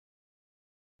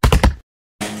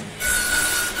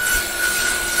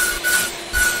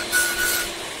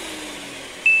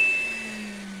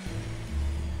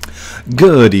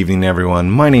Good evening, everyone.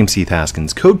 My name's Heath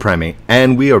Haskins, Code Primate,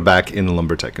 and we are back in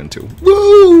Lumber Tycoon 2.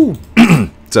 Woo!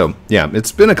 So, yeah,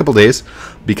 it's been a couple days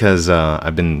because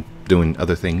I've been doing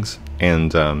other things,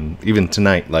 and even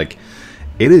tonight, like,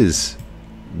 it is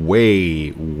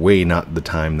way not the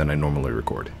time that I normally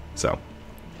record. So,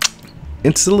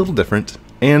 it's a little different,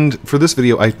 and for this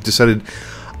video, I decided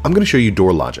I'm going to show you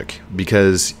door logic,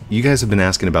 because you guys have been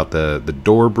asking about the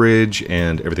door bridge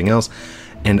and everything else.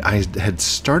 And I had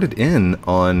started in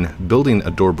on building a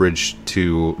door bridge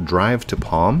to drive to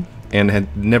Palm and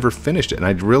had never finished it. And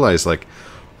I realized, like,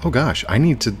 oh gosh, I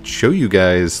need to show you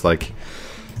guys, like,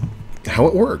 how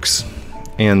it works.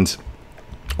 And,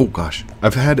 oh gosh,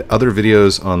 I've had other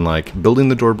videos on, like, building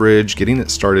the door bridge, getting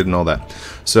it started and all that.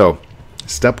 So,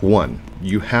 step one,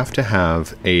 you have to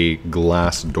have a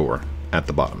glass door at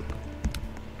the bottom.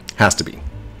 Has to be.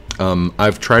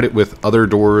 I've tried it with other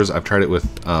doors. I've tried it with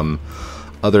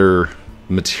other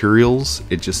materials.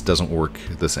 It just doesn't work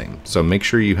the same. So make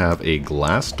sure you have a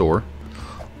glass door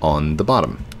on the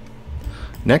bottom.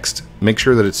 Next, make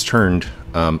sure that it's turned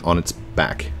on its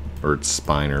back or its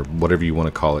spine or whatever you want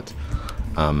to call it.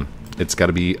 It's got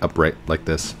to be upright like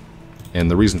this. And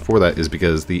the reason for that is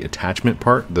because the attachment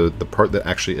part, the part that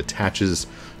actually attaches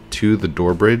to the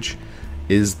door bridge,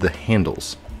 is the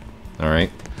handles. All right.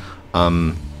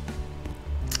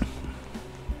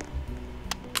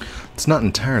 It's not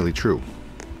entirely true,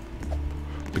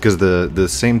 because the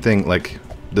same thing, like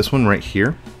this one right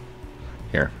here.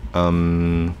 Here,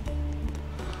 let's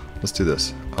do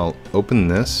this. I'll open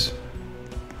this,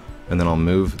 and then I'll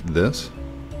move this.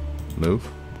 Move.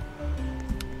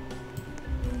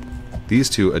 These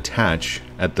two attach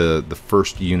at the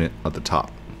first unit at the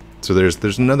top. So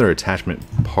there's another attachment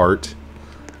part.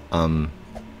 I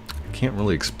can't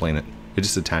really explain it. It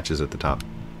just attaches at the top.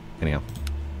 Anyhow.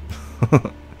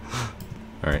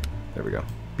 Alright, there we go.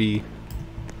 B.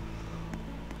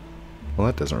 Well,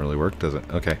 that doesn't really work, does it?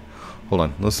 Okay, hold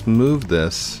on. Let's move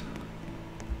this.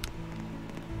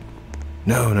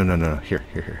 No. Here.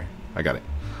 I got it.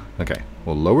 Okay,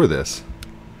 we'll lower this.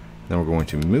 Then we're going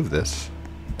to move this.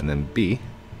 And then B.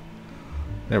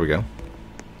 There we go.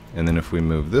 And then if we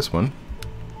move this one,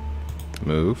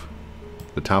 move.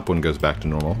 The top one goes back to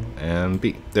normal. And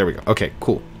B. There we go. Okay,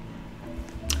 cool.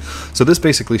 So this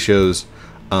basically shows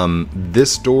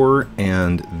this door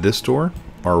and this door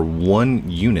are 1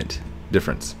 unit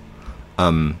difference.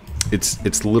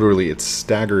 It's literally, it's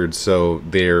staggered, so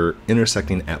they're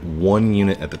intersecting at 1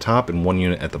 unit at the top and 1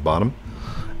 unit at the bottom.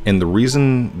 And the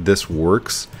reason this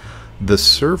works, the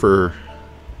server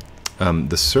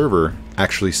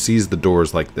actually sees the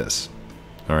doors like this.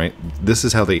 All right, this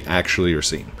is how they actually are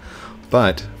seen.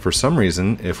 But for some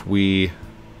reason, if we,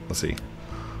 let's see,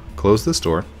 close this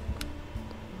door,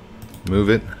 move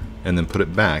it, and then put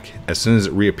it back, as soon as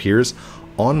it reappears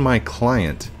on my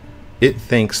client, it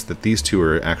thinks that these two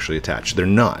are actually attached. They're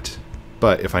not.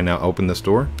 But if I now open this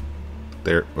door,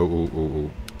 there, oh.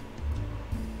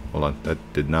 Hold on, that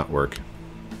did not work.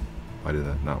 Why did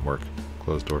that not work?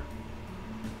 Closed door.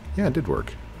 Yeah, it did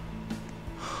work.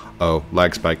 Oh,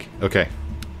 lag spike. Okay.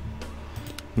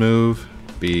 Move,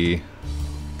 B,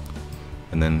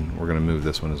 and then we're gonna move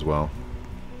this one as well.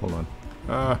 Hold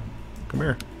on. Come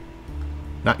here.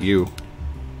 Not you.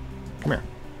 Come here.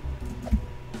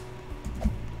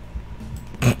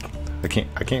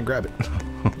 I can't grab it.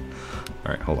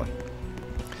 Alright, hold on.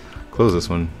 Close this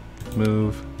one.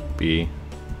 Move. B.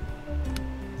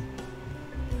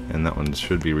 And that one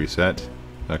should be reset.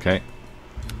 Okay.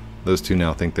 Those two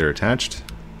now think they're attached.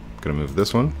 I'm gonna move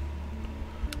this one.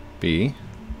 B.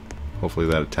 Hopefully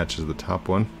that attaches the top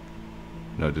one.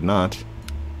 No, it did not.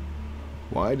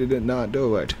 Why did it not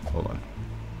do it? Hold on.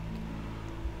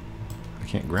 I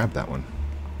can't grab that one.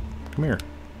 Come here.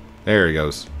 There he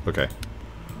goes. Okay.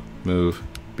 Move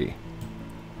B.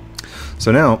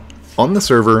 So now, on the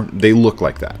server, they look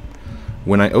like that.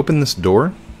 When I open this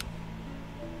door,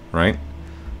 right,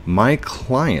 my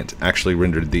client actually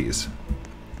rendered these.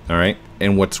 Alright?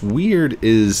 And what's weird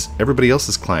is everybody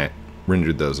else's client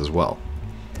rendered those as well.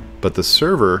 But the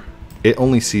server, it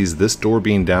only sees this door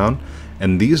being down,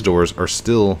 and these doors are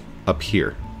still up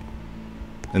here.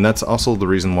 And that's also the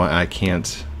reason why I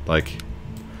can't, like,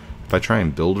 if I try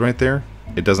and build right there,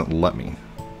 it doesn't let me.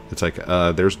 It's like,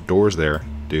 there's doors there,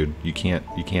 dude. You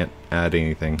can't add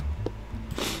anything.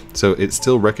 So it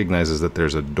still recognizes that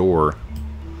there's a door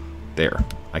there.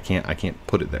 I can't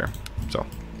put it there. So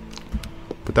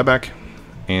put that back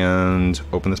and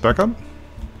open this back up.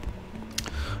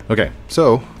 Okay,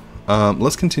 so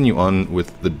let's continue on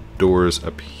with the doors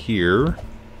up here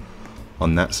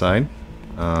on that side.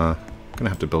 Gonna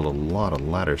have to build a lot of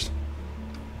ladders.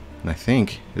 And I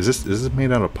think, is this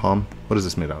made out of palm? What is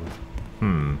this made out of?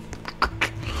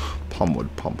 Palm wood.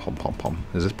 Palm.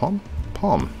 Is this palm?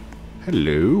 Palm.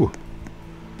 Hello.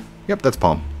 Yep, that's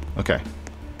palm. Okay.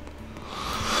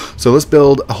 So let's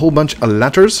build a whole bunch of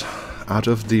ladders out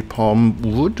of the palm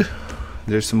wood.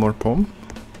 There's some more palm.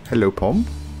 Hello, palm.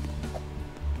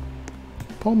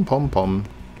 Palm. Palm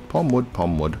wood.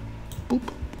 Boop.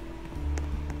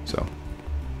 So,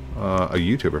 a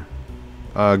YouTuber.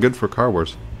 Good for Car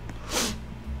Wars.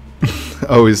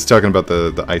 Oh, he's talking about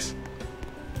the ice.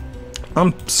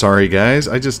 I'm sorry, guys.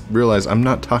 I just realized I'm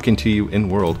not talking to you in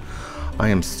world. I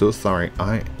am so sorry.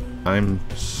 I'm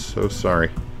so sorry.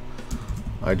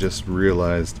 I just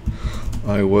realized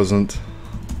I wasn't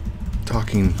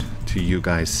talking to you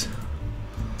guys.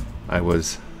 I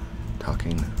was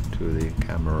talking to the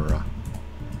camera.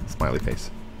 Smiley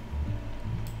face.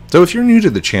 So if you're new to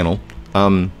the channel,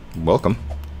 welcome.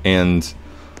 And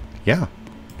yeah,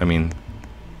 I mean,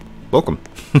 welcome.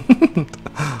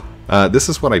 This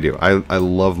is what I do. I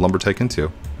love Lumber Tycoon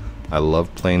 2. I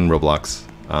love playing Roblox.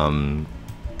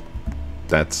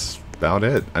 That's about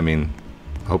it. I mean,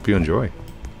 I hope you enjoy.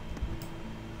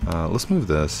 Let's move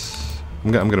this.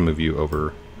 I'm gonna move you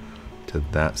over to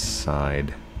that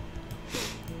side.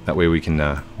 That way we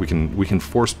can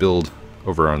force build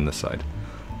over on this side.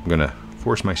 I'm gonna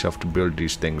force myself to build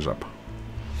these things up.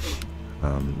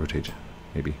 Rotate,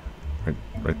 maybe. Right.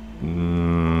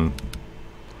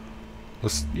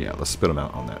 Let's spit them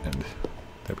out on that end.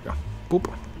 There we go.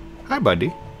 Boop. Hi,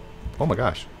 buddy. Oh my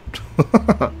gosh.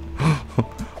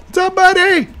 What's up,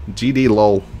 buddy? GD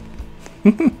lol.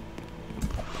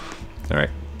 All right.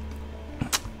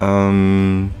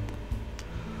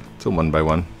 So one by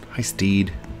one. Hi,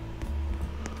 Steed.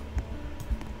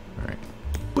 All right.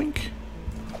 Blink.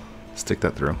 Stick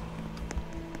that through.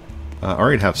 I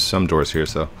already have some doors here,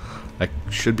 so I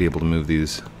should be able to move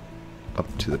these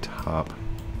up to the top.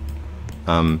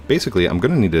 Basically, I'm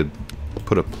going to need to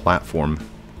put a platform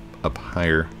up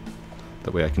higher.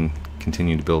 That way I can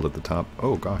continue to build at the top.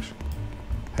 Oh, gosh.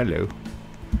 Hello.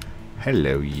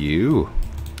 Hello, you.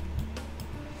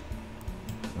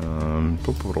 Come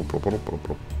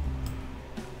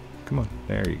on.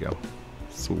 There you go.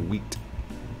 Sweet.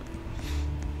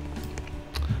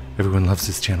 Everyone loves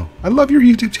this channel. I love your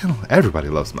YouTube channel. Everybody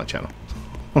loves my channel.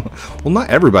 Well, not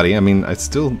everybody. I mean, I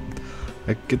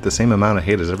get the same amount of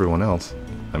hate as everyone else.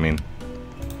 I mean,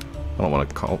 I don't want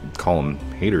to call them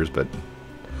haters, but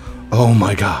oh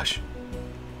my gosh.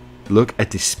 Look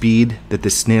at the speed that the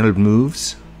snail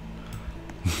moves.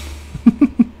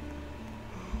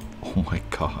 Oh my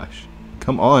gosh.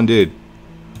 Come on, dude.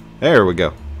 There we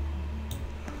go.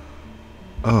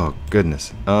 Oh,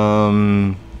 goodness.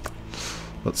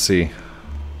 Let's see.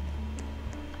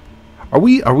 Are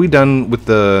we done with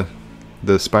the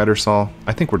spider saw?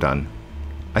 I think we're done.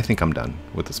 I think I'm done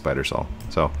with the spider saw.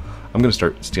 So I'm gonna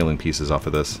start stealing pieces off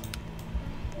of this.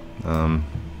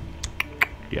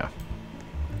 Yeah.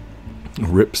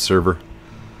 RIP server.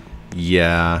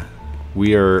 Yeah,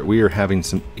 we are having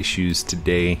some issues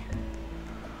today.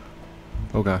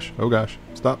 Oh gosh. Oh gosh.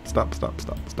 Stop.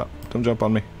 Don't jump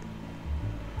on me.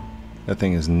 That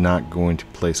thing is not going to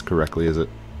place correctly, is it?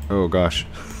 Oh gosh.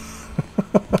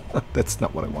 That's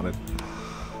not what I wanted.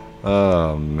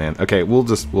 Oh man. Okay, we'll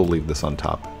leave this on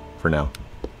top for now.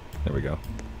 There we go.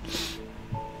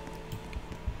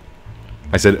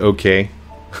 I said okay,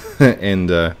 and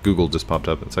Google just popped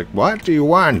up. It's like, what do you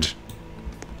want?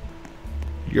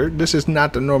 This is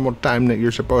not the normal time that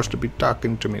you're supposed to be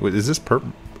talking to me. Wait, is this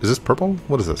purple? Is this purple?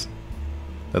 What is this?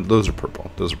 Those are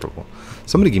purple. Those are purple.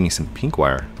 Somebody gave me some pink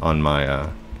wire on my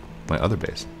my other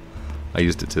base. I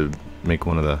used it to make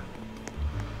one of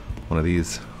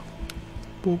these.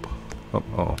 Boop.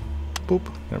 Oh. Boop.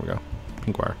 There we go.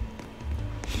 Pink wire.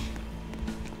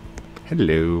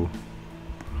 Hello.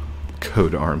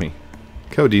 Code Army.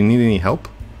 Code, do you need any help?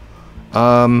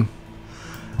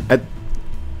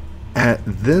 At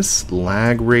this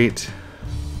lag rate,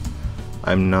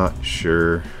 I'm not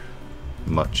sure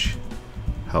much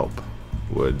help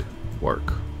would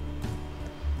work.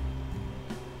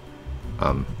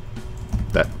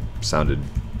 That sounded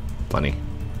funny.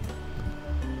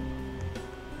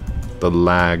 The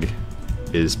lag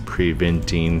is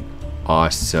preventing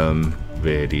awesome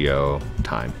video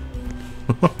time.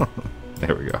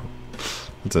 There we go.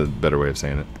 That's a better way of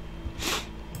saying it.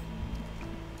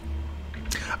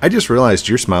 I just realized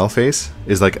your smile face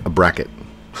is like a bracket.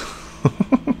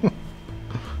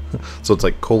 So it's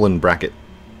like colon bracket.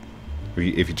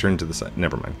 If you turn to the side,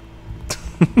 never mind.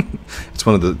 It's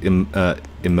one of the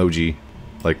emoji,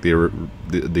 like the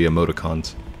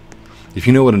emoticons. If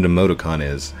you know what an emoticon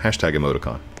is, hashtag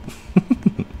emoticon.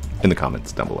 in the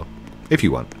comments down below. If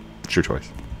you want. It's your choice.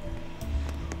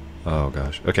 Oh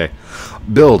gosh. Okay.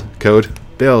 Build, code.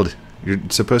 Build. You're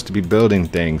supposed to be building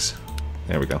things.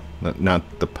 There we go.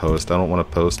 Not the post. I don't want a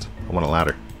post. I want a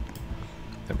ladder.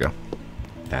 There we go.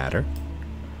 Ladder.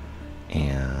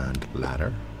 And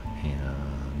ladder.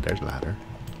 And there's ladder.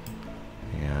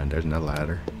 And there's another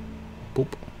ladder. Boop.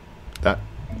 That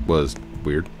was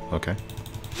weird. Okay.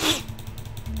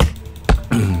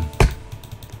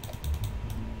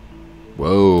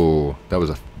 Whoa. That was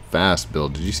a fast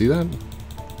build. Did you see that?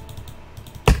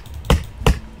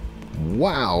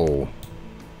 Wow.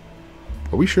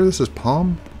 Are we sure this is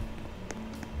palm?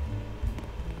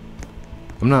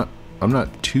 I'm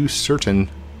not too certain.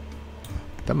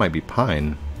 That might be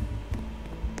pine.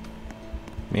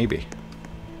 Maybe.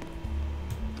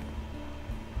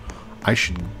 I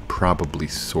should probably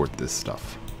sort this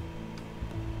stuff.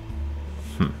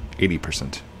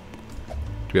 80%. Do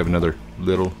we have another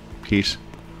little piece?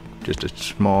 Just a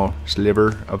small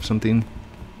sliver of something?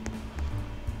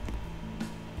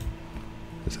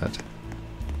 Is that?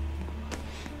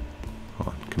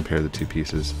 Hold on, compare the two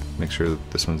pieces. Make sure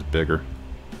that this one's bigger.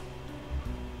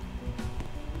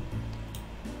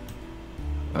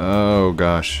 Oh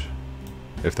gosh.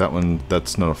 If that one,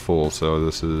 that's not a full, so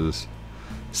this is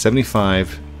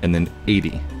 75 and then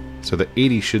 80. So the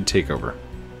 80 should take over.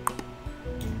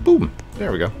 Boom.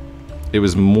 There we go. It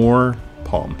was more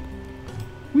palm.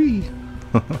 Whee.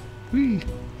 Whee.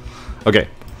 Okay.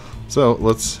 So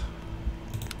let's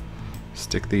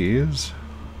stick these.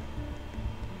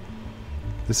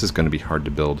 This is going to be hard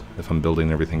to build if I'm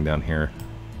building everything down here.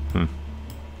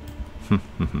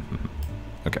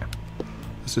 Okay.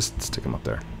 Let's just stick them up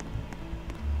there.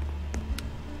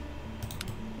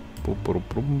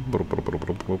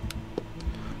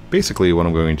 Basically what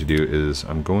I'm going to do is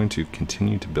I'm going to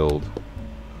continue to build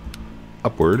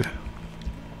upward,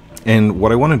 and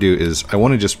what I want to do is I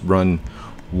want to just run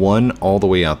one all the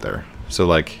way out there. So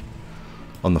like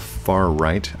on the far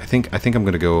right, I think I'm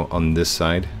going to go on this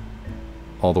side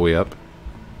all the way up,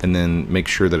 and then make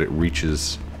sure that it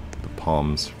reaches the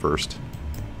palms first.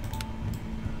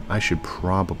 I should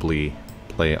probably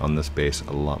play on this base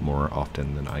a lot more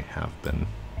often than I have been.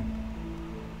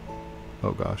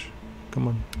 Oh gosh. Come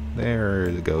on. There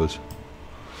it goes.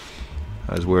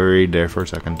 I was worried there for a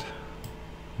second.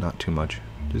 Not too much.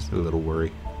 Just a little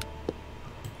worry.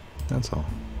 That's all.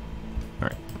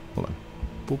 Alright. Hold on.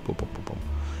 Boop, boop, boop, boop, boop.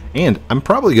 And I'm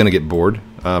probably going to get bored.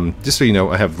 Just so you know,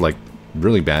 I have like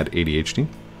really bad ADHD.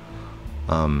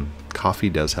 Coffee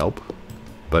does help,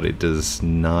 but it does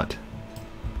not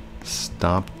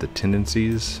stop the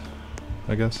tendencies,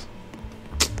 I guess.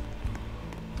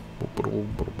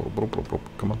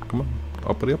 Come on, come on.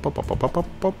 Uppity up, up, up, up, up,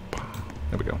 up, up.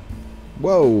 There we go.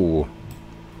 Whoa!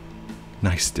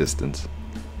 Nice distance.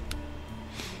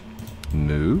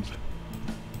 Move.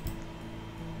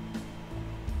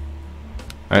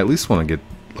 I at least want to get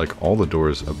like all the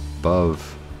doors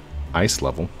above ice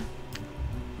level.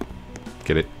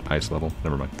 Get it? Ice level?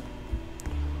 Never mind.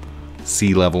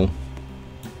 Sea level.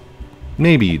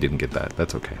 Maybe you didn't get that.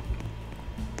 That's okay.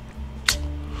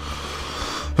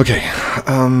 Okay,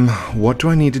 what do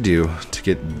I need to do to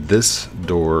get this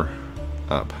door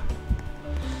up?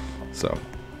 So,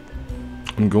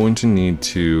 I'm going to need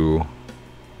to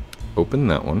open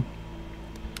that one,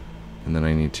 and then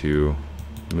I need to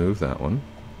move that one.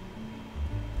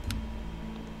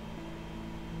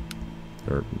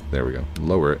 Or, there we go.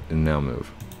 Lower it, and now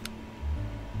move.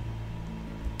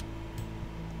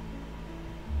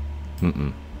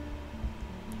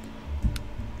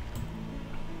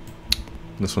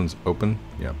 This one's open?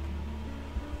 Yep.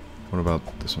 What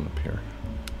about this one up here?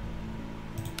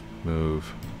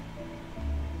 Move.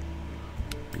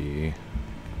 B.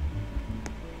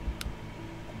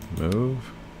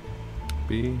 Move.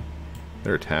 B.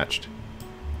 They're attached.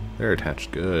 They're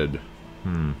attached good.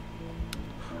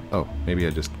 Oh, maybe I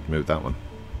just moved that one.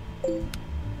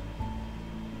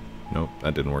 Nope,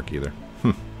 that didn't work either.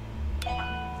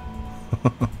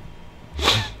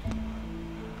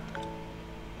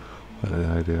 What did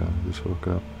I do? I just woke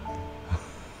up.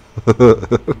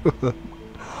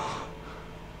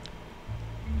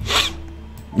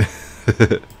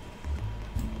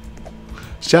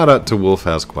 Shout out to Wolf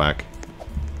House Quack.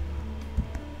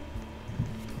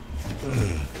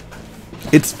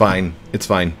 It's fine. It's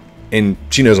fine. And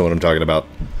she knows what I'm talking about.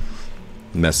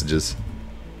 Messages.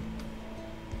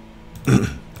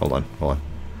 Hold on. Hold on.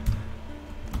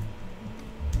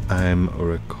 I'm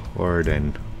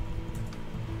recording.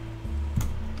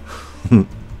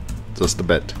 Just a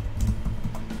bit.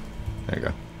 There you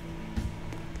go.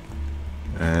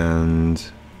 And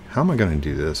how am I going to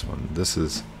do this one? This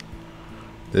is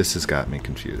This has got me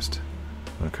confused.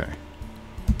 Okay.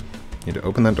 Need to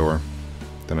open that door.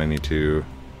 Then I need to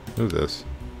move this.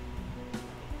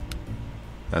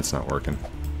 That's not working.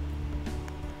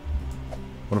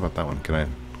 What about that one? Can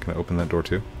I open that door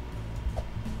too?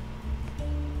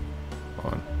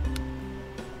 On.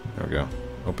 There we go.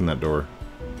 Open that door.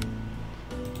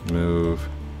 Move.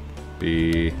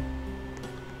 B.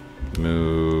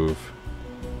 Move.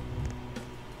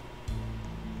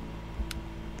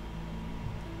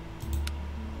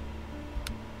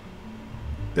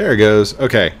 There it goes.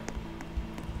 Okay.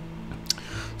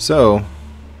 So,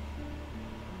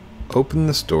 open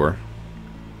this door.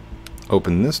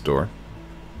 Open this door.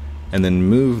 And then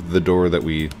move the door that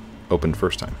we opened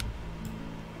first time.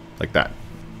 Like that.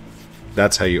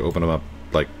 That's how you open them up,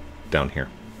 like, down here.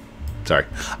 Sorry.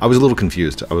 I was a little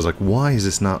confused. I was like, why is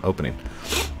this not opening?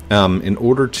 In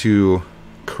order to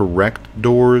correct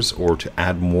doors or to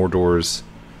add more doors,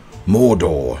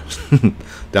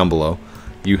 down below,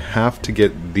 you have to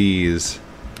get these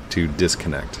to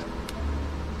disconnect.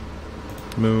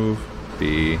 Move,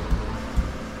 B.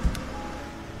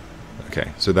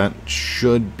 Okay, so that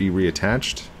should be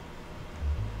reattached.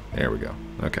 There we go.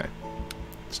 Okay.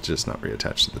 It's just not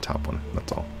reattached to the top one,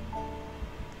 that's all.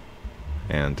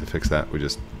 And to fix that, we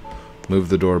just move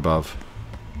the door above.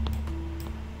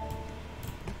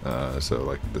 So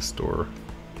like this door.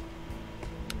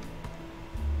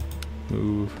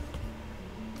 Move.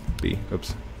 B.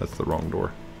 Oops, that's the wrong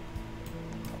door.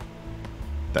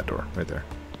 That door, right there.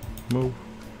 Move.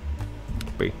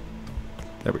 B.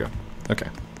 There we go. Okay.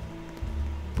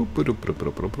 Boop, boop, boop, boop,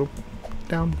 boop, boop, boop.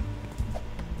 Down.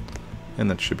 And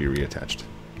that should be reattached.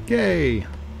 Yay!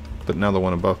 But now the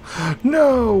one above.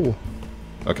 No!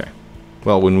 Okay.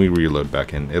 Well, when we reload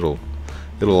back in, it'll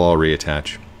all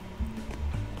reattach.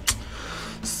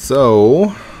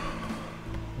 So,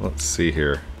 let's see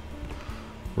here.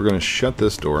 We're going to shut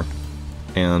this door,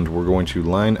 and we're going to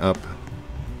line up.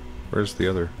 Where's the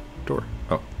other door?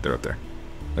 Oh, they're up there.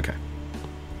 Okay.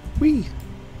 Whee!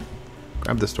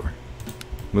 Grab this door.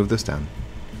 Move this down.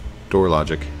 Door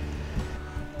logic.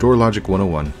 Door logic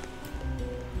 101.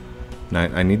 Now,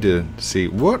 I need to see.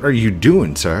 What are you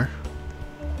doing, sir?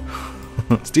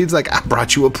 Steed's like, I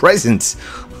brought you a present.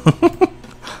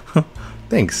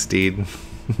 Thanks, Steed.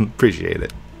 Appreciate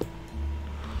it.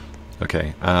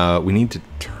 Okay, we need to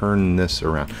turn this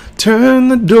around. Turn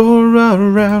the door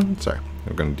around. Sorry,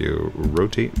 we're going to do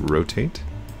rotate, rotate.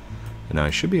 And now I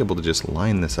should be able to just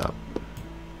line this up.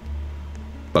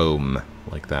 Boom,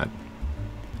 like that.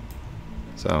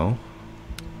 So,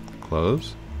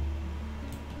 close.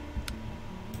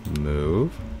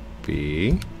 Move,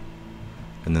 B.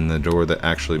 And then the door that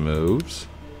actually moves,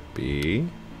 B.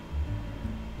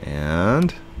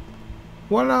 And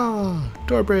voila!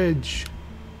 Door bridge!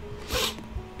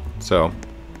 So,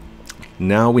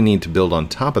 now we need to build on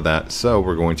top of that, so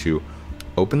we're going to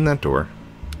open that door,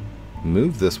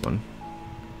 move this one,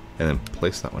 and then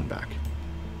place that one back.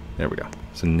 There we go.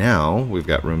 So now we've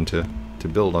got room to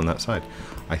build on that side.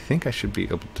 I think I should be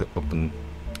able to open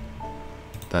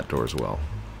that door as well.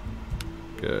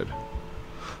 Good.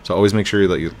 So always make sure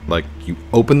that you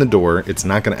open the door, it's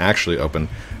not going to actually open,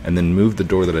 and then move the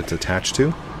door that it's attached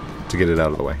to get it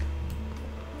out of the way.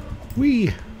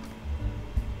 Whee!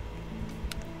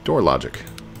 Door logic.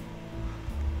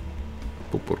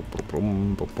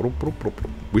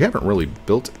 We haven't really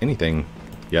built anything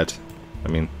yet. I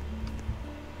mean,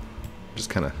 just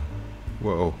kind of...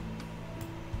 Whoa.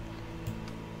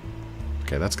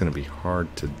 Okay, that's going to be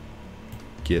hard to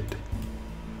get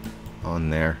on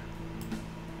there.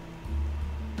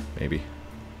 Maybe.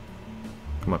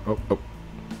 Come on. Oh, oh.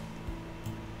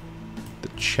 The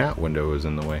chat window is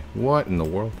in the way. What in the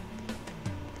world?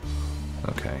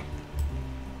 Okay.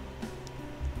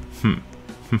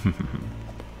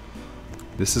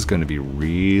 This is going to be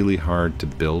really hard to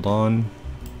build on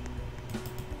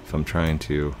if I'm trying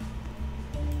to...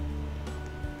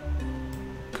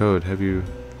 Code, have you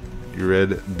read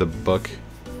the book?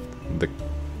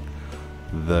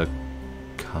 The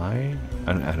Kai?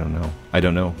 I don't know. I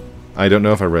don't know. I don't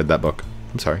know if I read that book.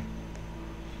 I'm sorry.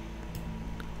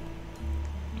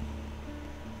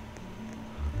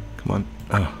 Come on.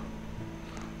 Oh.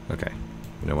 Okay.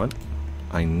 You know what?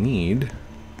 I need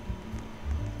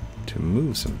to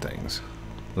move some things.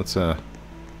 Let's I'm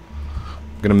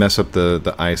gonna mess up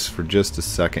the ice for just a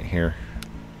second here.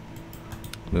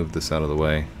 Move this out of the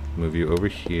way. Move you over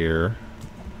here.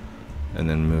 And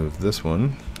then move this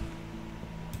one.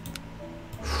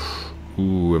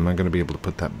 Ooh, am I gonna be able to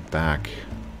put that back?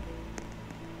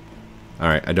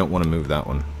 Alright, I don't want to move that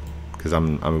one. Because I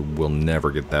will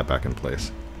never get that back in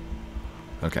place.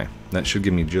 Okay, that should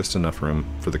give me just enough room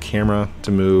for the camera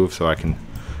to move so I can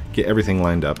get everything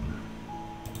lined up.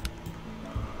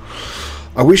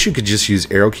 I wish you could just use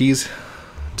arrow keys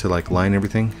to like line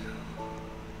everything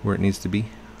where it needs to be.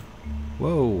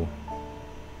 Whoa.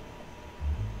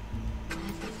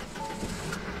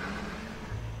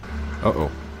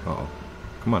 Uh-oh. Uh-oh.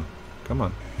 Come on. Come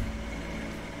on.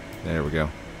 There we go.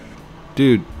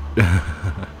 Dude.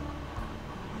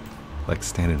 Like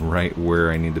standing right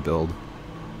where I need to build.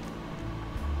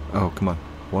 Oh, come on.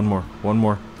 One more. One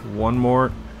more. One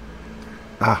more.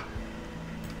 Ah.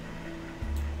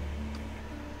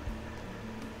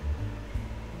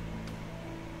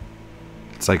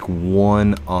 It's like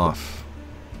one off.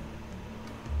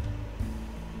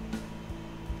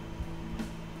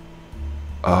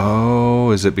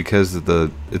 Oh, is it because of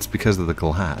the... It's because of the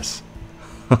glass.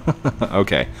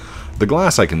 Okay. The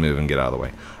glass I can move and get out of the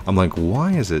way. I'm like,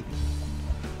 why is it...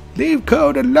 Leave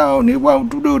code alone, he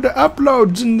won't do the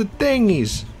uploads and the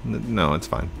thingies. No, it's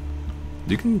fine.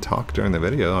 You can talk during the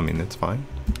video, I mean, it's fine.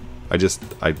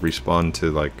 I respond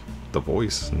to, like, the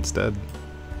voice instead.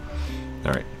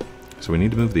 Alright, so we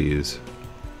need to move these.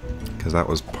 Because that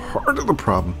was part of the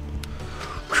problem.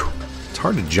 Whew. It's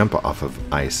hard to jump off of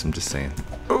ice, I'm just saying.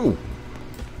 Oh!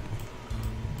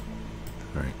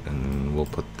 Alright, and we'll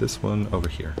put this one over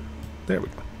here. There we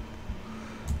go.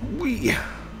 Whee!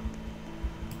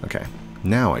 Okay,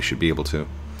 now I should be able to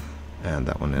add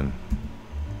that one in.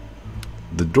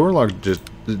 The door logic just...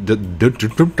 The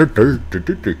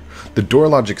door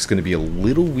logic's going to be a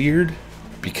little weird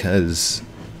because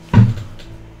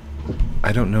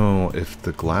I don't know if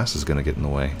the glass is going to get in the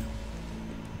way.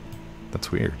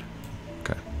 That's weird.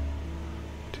 Okay.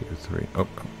 2, 3. Oh,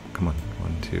 come on.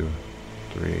 1, 2,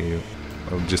 3.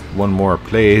 Oh, just one more,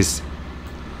 please.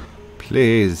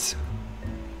 Please.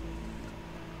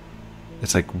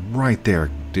 It's like right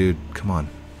there, dude. Come on.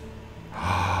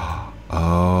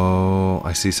 Oh,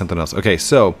 I see something else. Okay,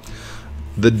 so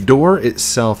the door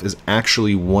itself is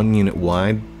actually 1 unit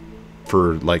wide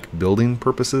for like building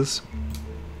purposes.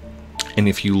 And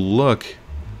if you look,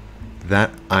 that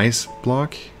ice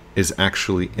block is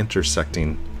actually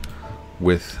intersecting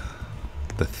with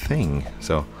the thing.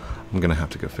 So I'm gonna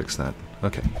have to go fix that.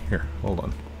 Okay, here, hold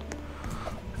on.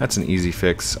 That's an easy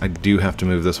fix. I do have to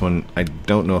move this one. I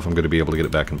don't know if I'm going to be able to get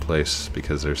it back in place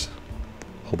because there's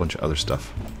a whole bunch of other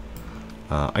stuff.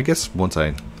 I guess once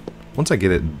I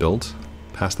get it built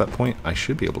past that point, I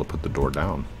should be able to put the door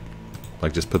down.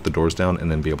 Like just put the doors down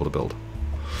and then be able to build.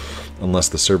 Unless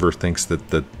the server thinks that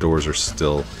the doors are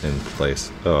still in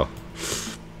place. Oh.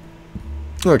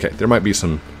 Okay, there might be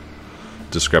some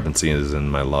discrepancies in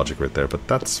my logic right there, but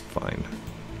that's fine.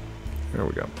 There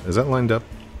we go. Is that lined up?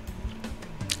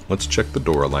 Let's check the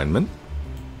door alignment.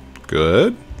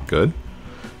 Good, good.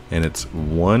 And it's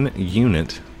 1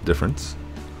 unit difference.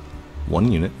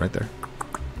 1 unit right there.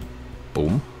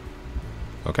 Boom.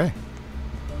 Okay.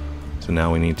 So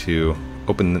now we need to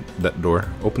open that door.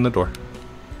 Open the door.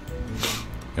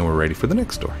 And we're ready for the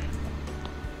next door.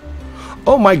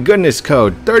 Oh my goodness,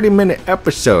 Code. 30-minute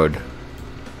episode.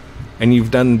 And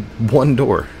you've done 1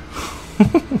 door.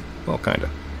 Well, kind of.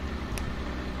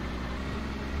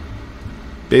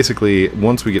 Basically,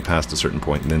 once we get past a certain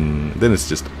point, then it's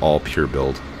just all pure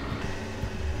build.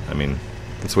 I mean,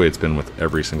 that's the way it's been with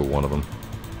every single one of them.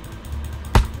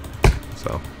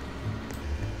 So.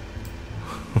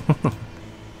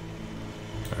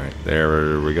 Alright,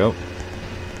 there we go.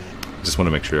 Just want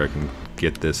to make sure I can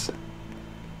get this.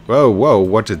 Whoa, whoa,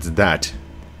 what is that?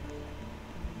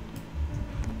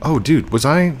 Oh, dude, was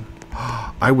I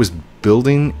was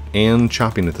building and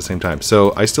chopping at the same time.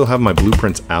 So I still have my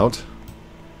blueprints out.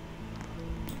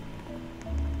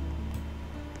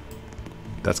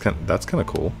 That's kind of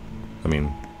cool. I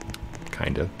mean,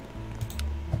 kind of.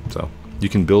 So you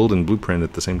can build and blueprint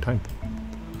at the same time.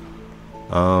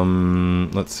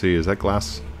 Let's see. Is that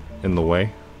glass in the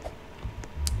way?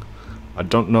 I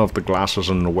don't know if the glass is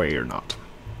in the way or not.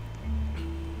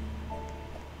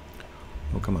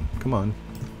 Oh, come on, come on.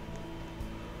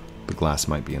 The glass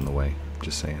might be in the way.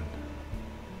 Just saying.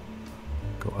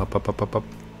 Go up, up, up, up, up.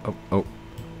 Oh, oh.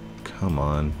 Come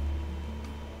on.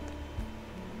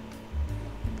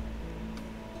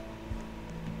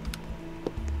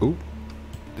 Oh,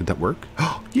 did that work?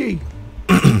 Oh, yay!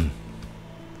 I'm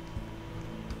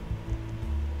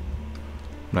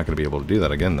not going to be able to do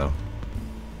that again, though.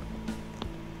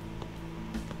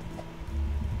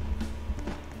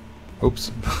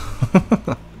 Oops.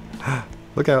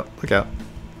 Look out, look out.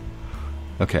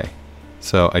 Okay,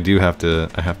 so I have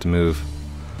to move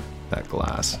that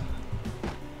glass.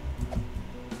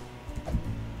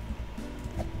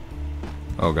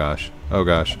 Oh gosh,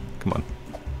 come on.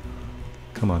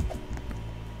 Come on.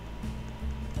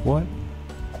 What?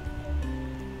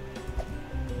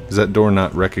 Does that door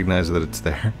not recognize that it's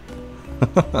there?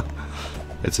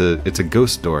 It's a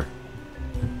ghost door.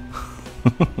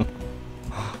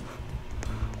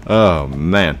 Oh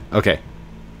man. Okay.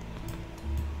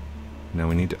 Now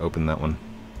we need to open that one.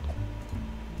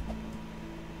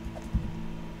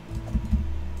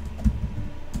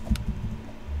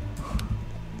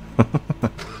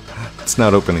 It's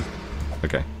not opening.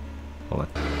 Okay. Hold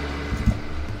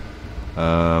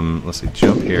on. Let's see.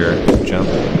 Jump here. Jump.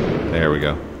 There we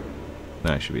go.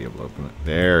 Now I should be able to open it.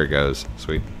 There it goes.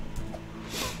 Sweet.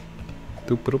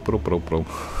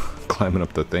 Climbing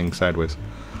up the thing sideways.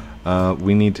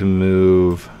 We need to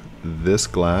move this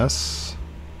glass.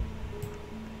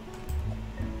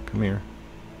 Come here.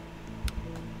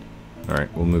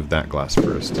 Alright, we'll move that glass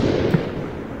first.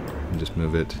 And just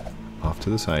move it off to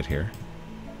the side here.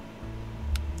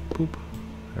 Boop.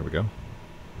 There we go.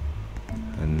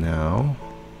 And now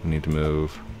we need to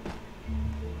move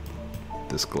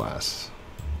this glass.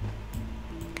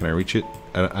 Can I reach it?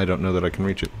 I don't know that I can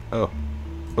reach it. Oh.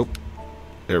 Oh.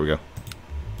 There we go.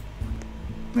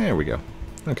 There we go.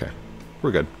 Okay.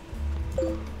 We're good.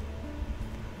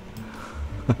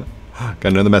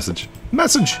 Got another message.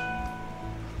 Message!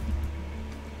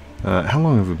 How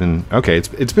long have we been... Okay,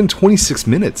 it's been 26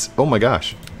 minutes. Oh my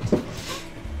gosh.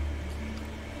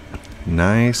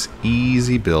 Nice,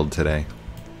 easy build today.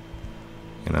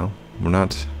 You know, we're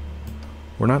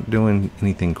not doing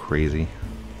anything crazy.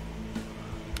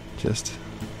 Just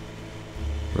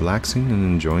relaxing and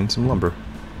enjoying some lumber.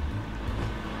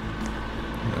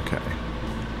 Okay.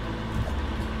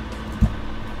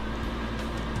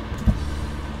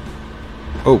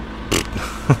 Oh.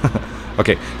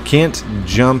 Okay, can't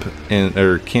jump in,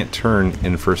 or can't turn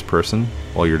in first person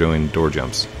while you're doing door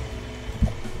jumps.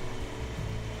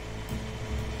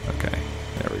 Okay,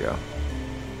 there we go.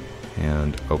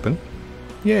 And open.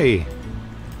 Yay!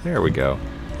 There we go.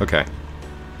 Okay.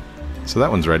 So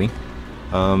that one's ready.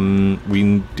 I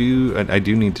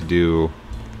do need to do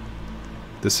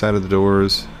this side of the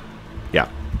doors. Yeah.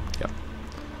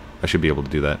 I should be able to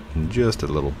do that in just a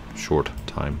little short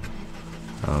time.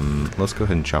 Let's go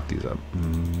ahead and chop these up.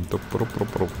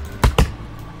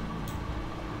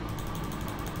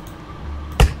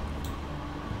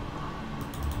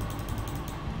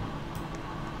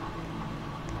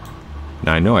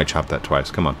 Now I know I chopped that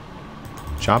twice. Come on.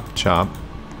 Chop, chop.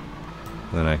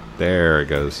 And then there it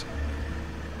goes.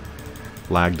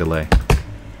 Lag delay.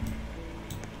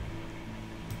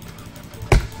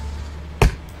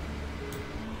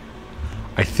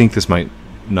 I think this might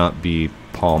not be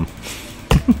palm.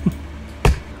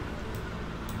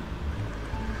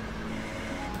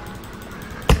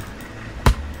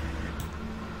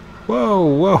 Whoa,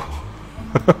 whoa.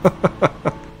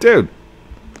 Dude.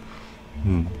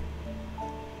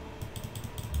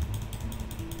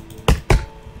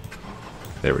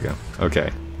 There we go.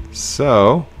 Okay.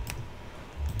 So,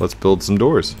 let's build some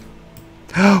doors.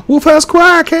 Wolf House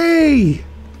Quack! Hey!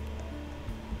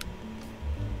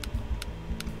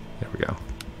 There we go.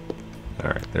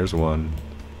 Alright, there's one.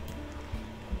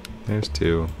 There's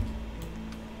two.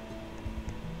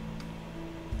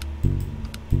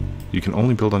 You can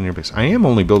only build on your base. I am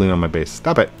only building on my base.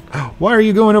 Stop it! Why are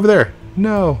you going over there?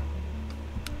 No!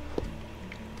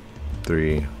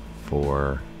 3,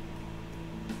 4...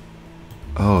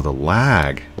 Oh, the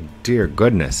lag. Dear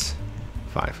goodness.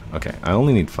 5. Okay, I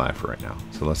only need 5 for right now.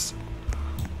 So let's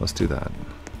do that.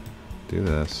 Do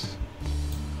this.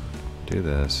 Do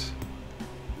this.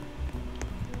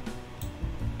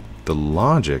 The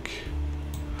logic...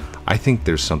 I think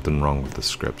there's something wrong with the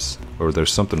scripts. Or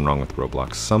there's something wrong with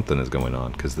Roblox. Something is going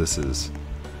on, because this is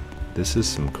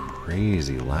some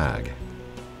crazy lag.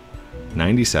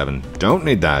 97. Don't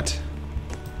need that.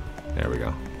 There we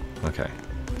go. Okay.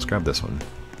 Let's grab this one.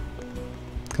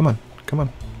 Come on. Come on.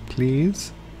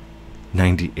 Please.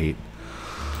 98.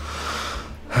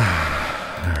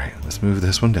 Alright, let's move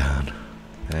this one down.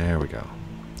 There we go.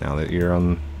 Now that you're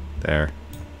on there.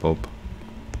 Boop.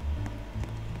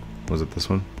 Was it this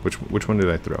one? Which one did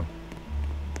I throw?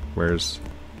 Where's...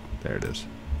 There it is.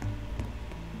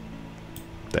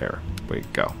 There.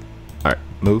 Wait, go. Alright,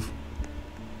 move.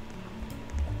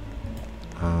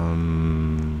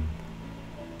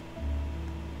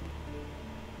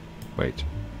 Wait.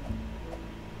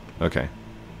 Okay.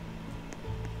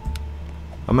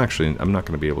 I'm not going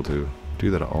to be able to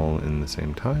do that all in the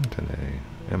same time today,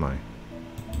 am I?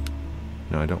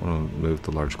 No, I don't want to move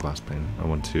the large glass pane. I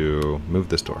want to move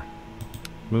this door.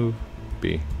 Move.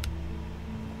 B.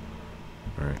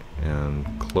 Alright, and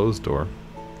close door.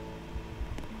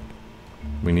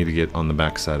 we need to get on the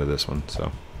back side of this one,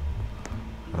 so.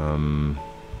 Can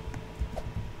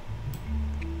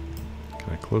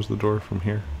I close the door from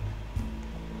here?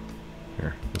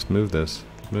 Here, let's move this.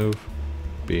 Move.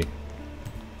 B.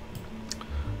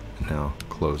 Now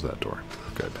close that door.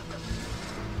 Good.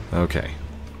 Okay.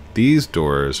 These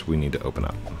doors we need to open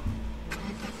up.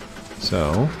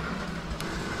 So,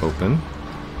 open.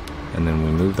 And then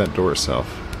we move that door itself.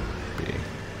 B.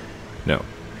 No.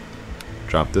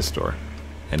 Drop this door.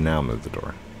 And now move the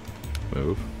door.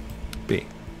 Move. B.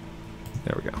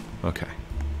 There we go. Okay.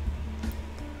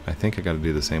 I think I gotta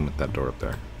do the same with that door up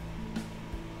there.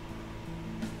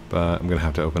 But I'm gonna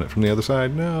have to open it from the other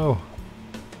side. No!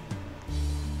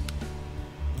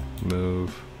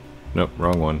 Move. Nope,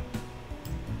 wrong one.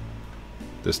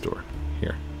 This door.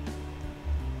 Here.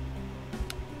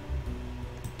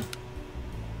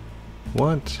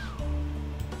 What?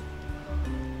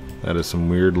 That is some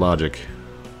weird logic.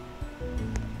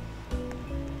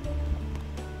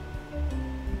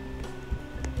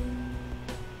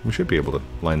 We should be able to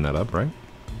line that up, right?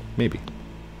 Maybe.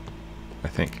 I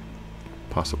think.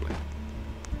 Possibly.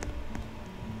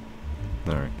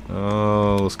 Alright.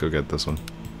 Oh, let's go get this one.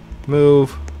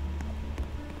 Move!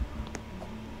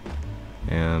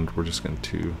 And we're just going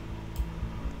to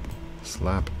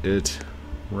slap it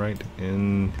right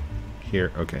in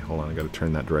here. Okay, hold on. I gotta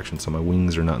turn that direction so my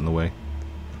wings are not in the way.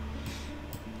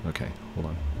 Okay, hold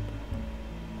on.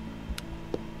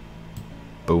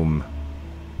 Boom.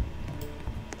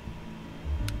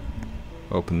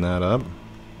 Open that up.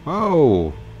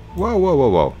 Whoa! Whoa, whoa, whoa,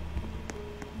 whoa.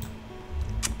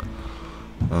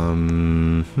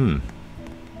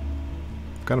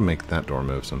 Gotta make that door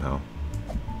move somehow.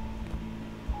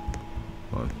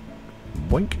 Hold on.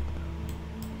 Boink.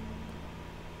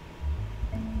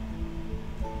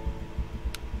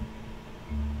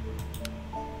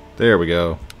 There we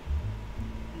go.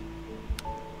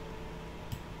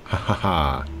 Ha ha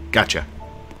ha. Gotcha.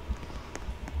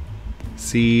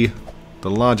 See, the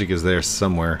logic is there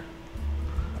somewhere.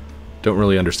 Don't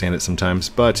really understand it sometimes,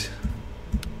 but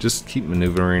just keep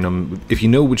maneuvering them. If you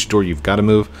know which door you've got to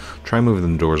move, try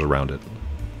moving the doors around it.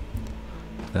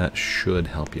 That should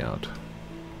help you out.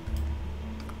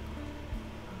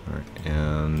 Alright,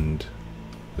 and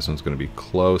this one's going to be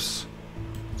close.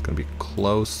 It's going to be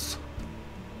close.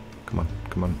 Come on,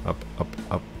 come on, up, up,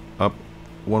 up, up.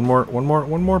 One more,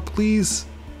 please.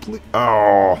 Please.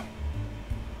 Oh!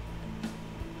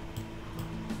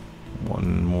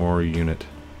 One more unit.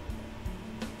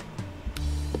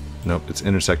 Nope, it's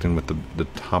intersecting with the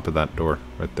top of that door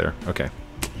right there. Okay.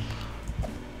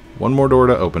 One more door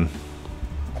to open.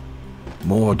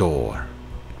 More door.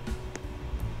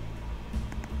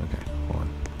 Okay, hold on.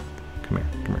 Come here,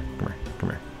 come here, come here, come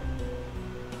here.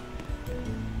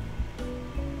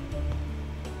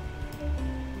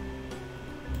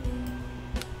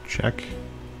 Check.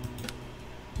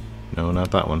 No,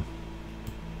 not that one.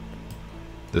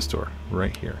 This door,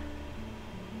 right here.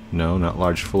 No, not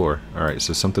large floor. Alright,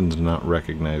 so something's not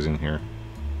recognizing here.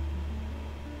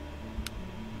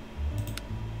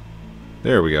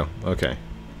 There we go. Okay.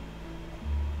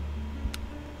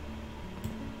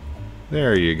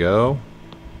 There you go.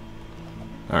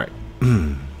 Alright.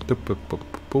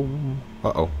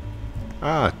 Uh-oh.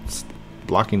 Ah, it's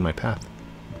blocking my path.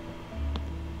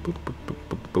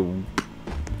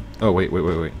 Oh, wait.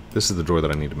 This is the door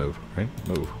that I need to move, right?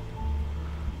 Move.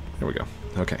 There we go.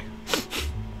 Okay.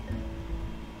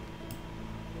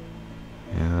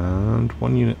 And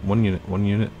one unit.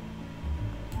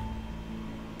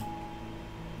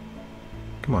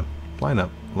 Come on. Line up.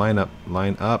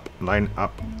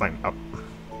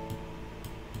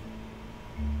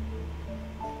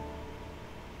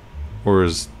 Or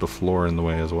is the floor in the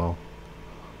way as well?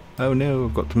 Oh no,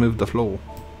 I've got to move the floor.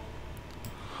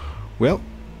 Well,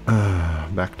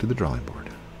 back to the drawing board.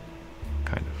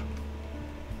 Kind of.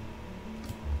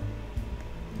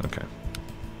 Okay.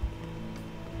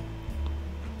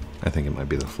 I think it might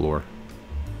be the floor.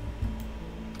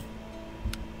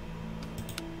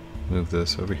 Move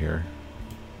this over here.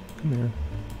 Come here.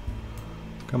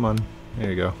 Come on. There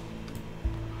you go.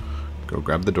 Go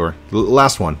grab the door. The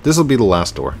last one. This will be the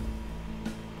last door.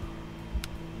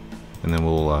 And then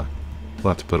we'll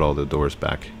have to put all the doors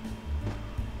back.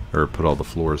 Or put all the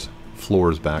floors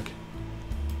back.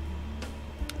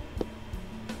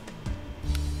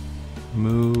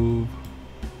 Move.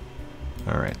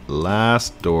 Alright,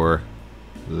 last door.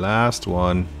 Last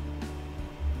one.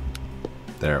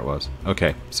 There it was.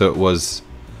 Okay, so it was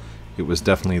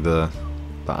definitely the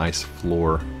ice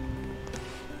floor.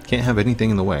 Can't have anything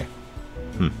in the way.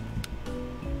 There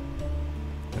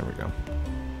we go.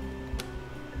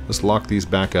 Let's lock these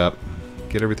back up.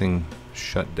 get everything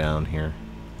shut down here.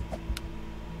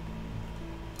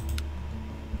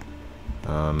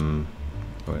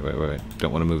 Wait.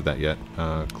 Don't want to move that yet.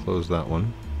 Close that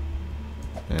one.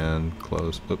 And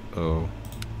close. Oh.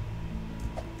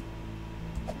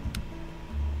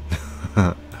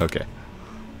 Okay.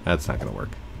 That's not going to work.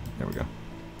 There we go.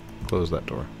 Close that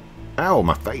door. Ow,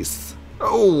 my face.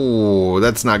 Oh,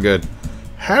 that's not good.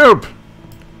 Help!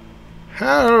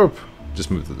 Help!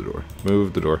 Just move the door.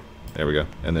 Move the door. There we go.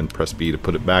 And then press B to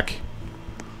put it back.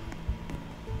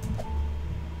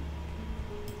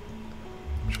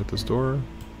 Shut this door.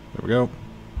 There we go.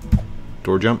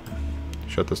 Door jump.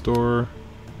 Shut this door.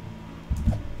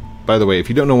 By the way, if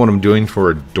you don't know what I'm doing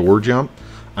for a door jump,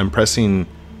 I'm pressing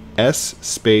S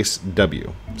space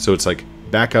W. So it's like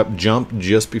back up, jump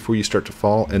just before you start to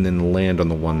fall, and then land on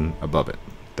the one above it.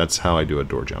 That's how I do a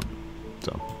door jump.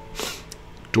 So,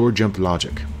 door jump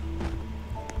logic.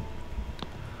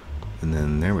 And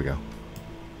then there we go.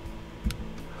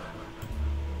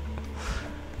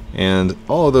 And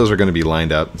all of those are going to be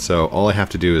lined up, so all I have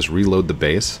to do is reload the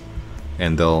base,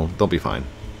 and they'll be fine.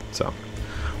 So,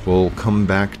 we'll come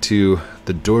back to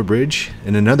the door bridge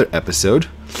in another episode.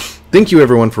 Thank you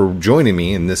everyone for joining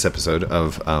me in this episode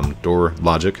of Door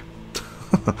Logic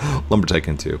Lumber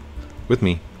Tycoon 2 with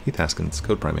me, Heath Haskins,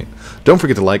 Code Primate. Don't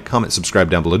forget to like, comment, subscribe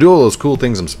down below. Do all those cool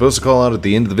things I'm supposed to call out at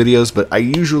the end of the videos, but I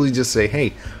usually just say,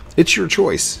 hey, it's your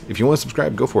choice. If you want to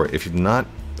subscribe, go for it. If you're not,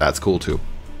 that's cool too.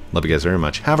 Love you guys very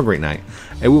much. Have a great night,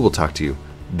 and we will talk to you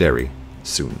very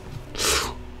soon.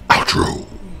 Outro.